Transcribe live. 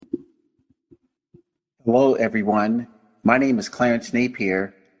Hello, everyone. My name is Clarence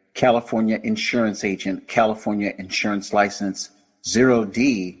Napier, California Insurance Agent, California Insurance License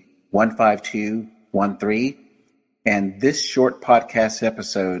 0D15213. And this short podcast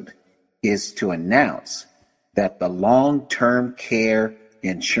episode is to announce that the long-term care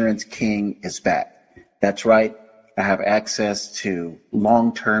insurance king is back. That's right. I have access to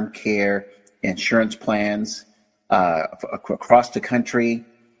long-term care insurance plans across the country,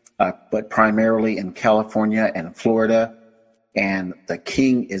 but primarily in California and Florida, and the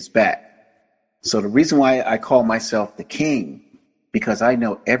king is back. So the reason why I call myself the king, because I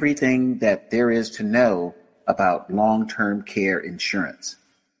know everything that there is to know about long-term care insurance.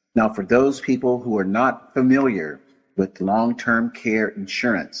 Now, for those people who are not familiar with long-term care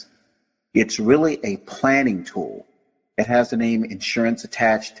insurance, it's really a planning tool. It has the name insurance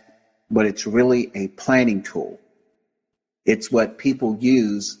attached, but it's really a planning tool. It's what people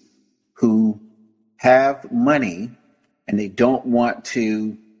use who have money and they don't want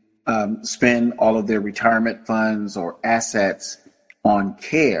to spend all of their retirement funds or assets on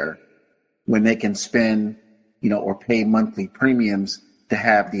care when they can spend, or pay monthly premiums to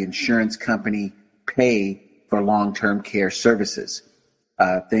have the insurance company pay for long-term care services.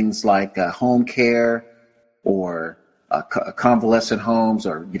 Things like home care or convalescent homes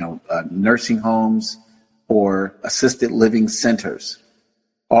or, nursing homes or assisted living centers.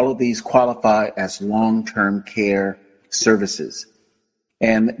 All of these qualify as long-term care services.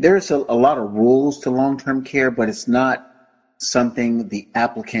 And there's a lot of rules to long-term care, but it's not something the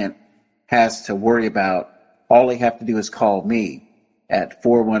applicant has to worry about. All they have to do is call me at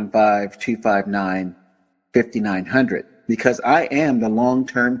 415-259-5900 because I am the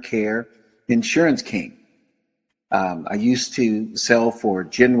long-term care insurance king. I used to sell for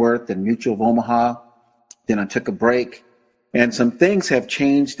Genworth and Mutual of Omaha. Then I took a break. And some things have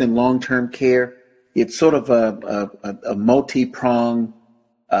changed in long-term care. It's sort of a multi-pronged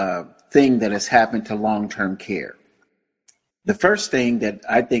thing that has happened to long-term care. The first thing that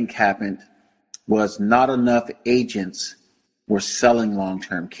I think happened was not enough agents were selling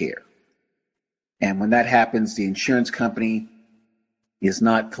long-term care. And when that happens, the insurance company is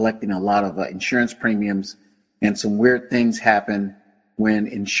not collecting a lot of insurance premiums. And some weird things happen when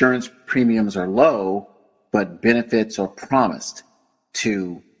insurance premiums are low, but benefits are promised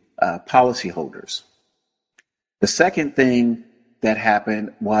to policyholders. The second thing that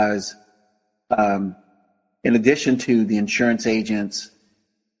happened was, in addition to the insurance agents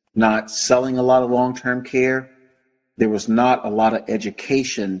not selling a lot of long-term care, there was not a lot of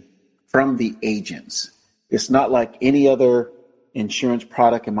education from the agents. It's not like any other insurance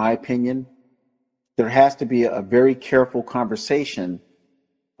product, in my opinion. There has to be a very careful conversation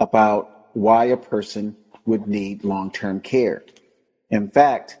about why a person would need long-term care. In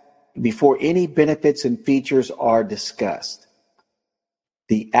fact, before any benefits and features are discussed,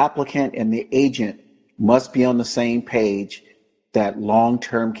 the applicant and the agent must be on the same page that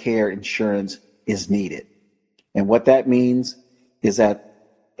long-term care insurance is needed. And what that means is that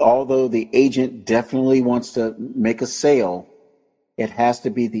although the agent definitely wants to make a sale, it has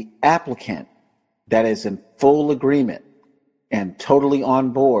to be the applicant that is in full agreement and totally on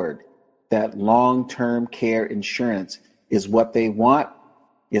board that long-term care insurance is what they want,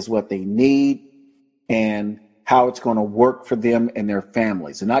 is what they need, and how it's going to work for them and their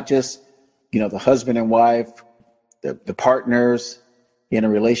families. And not just, the husband and wife, the partners in a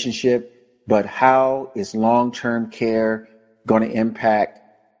relationship, but how is long-term care going to impact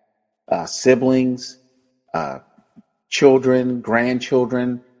siblings, children,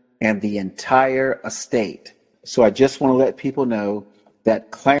 grandchildren, and the entire estate. So I just want to let people know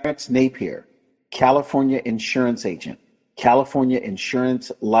that Clarence Napier, California Insurance Agent, California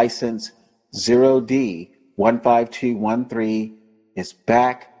Insurance License 0D15213, is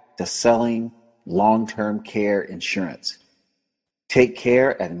back to selling long-term care insurance. Take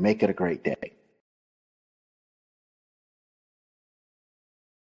care and make it a great day.